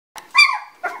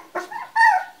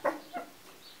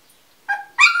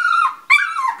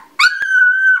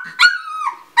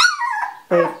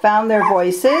They found their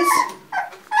voices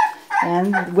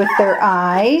and with their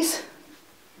eyes.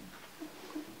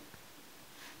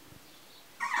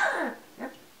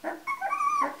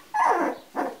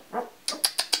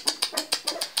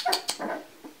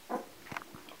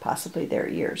 Possibly their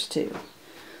ears too.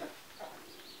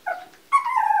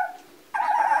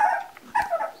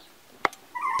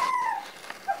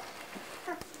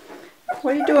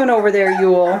 What are you doing over there,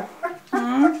 Yule?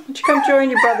 Why don't you come join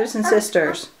your brothers and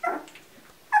sisters?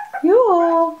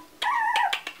 Yule!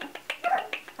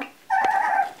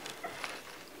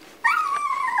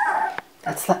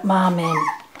 Let's let Mom in.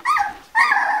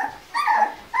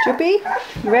 Drippy,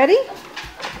 you ready?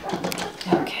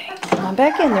 Okay, come on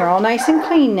back in. They're all nice and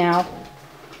clean now.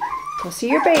 Go see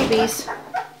your babies.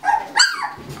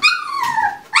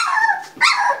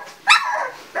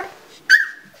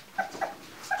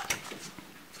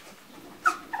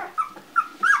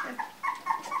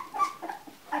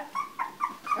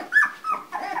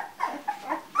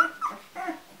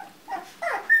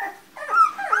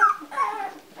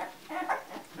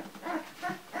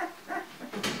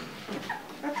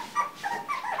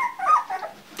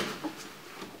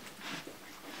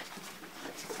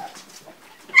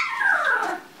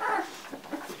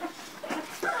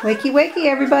 Wakey, wakey,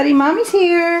 everybody. Mommy's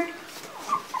here.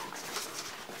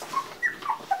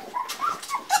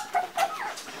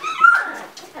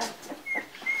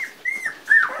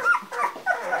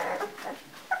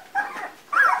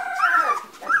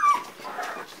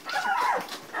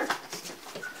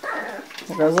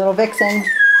 There goes little Vixen.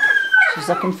 She's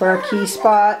looking for a key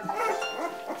spot.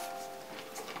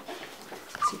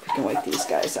 Let's see if we can wake these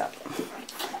guys up.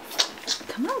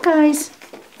 Come on, guys.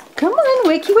 Come on,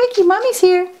 wakey, wakey. Mommy's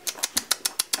here.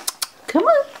 Come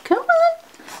on, come on.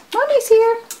 Mommy's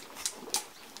here.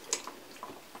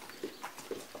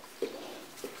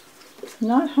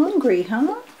 Not hungry,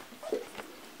 huh?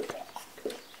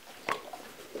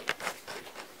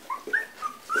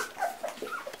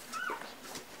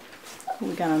 What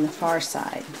we got on the far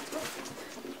side?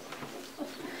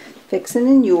 Vixen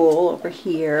and Yule over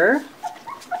here.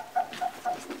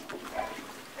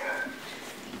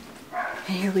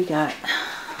 And here we got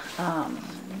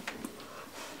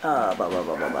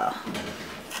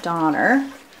Donner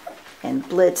and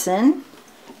Blitzen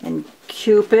and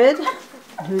Cupid.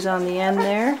 Who's on the end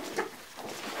there?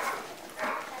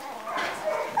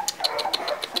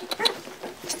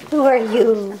 Who are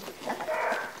you?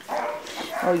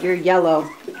 Oh, you're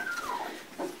yellow.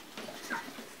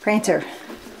 Prancer.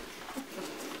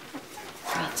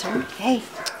 Prancer. Hey.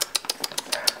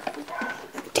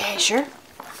 Dasher.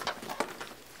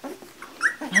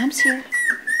 Mom's here.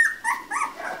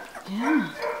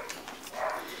 Yeah.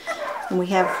 And we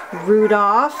have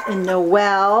Rudolph and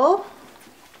Noel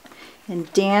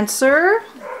and Dancer.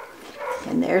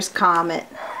 And there's Comet.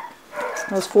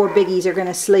 Those four biggies are going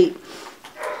to sleep.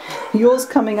 Yule's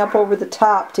coming up over the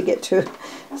top to get to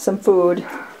some food.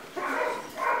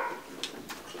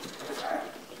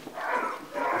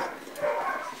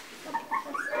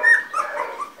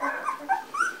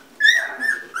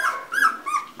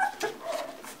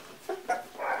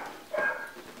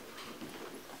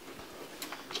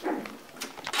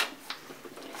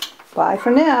 Bye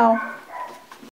for now.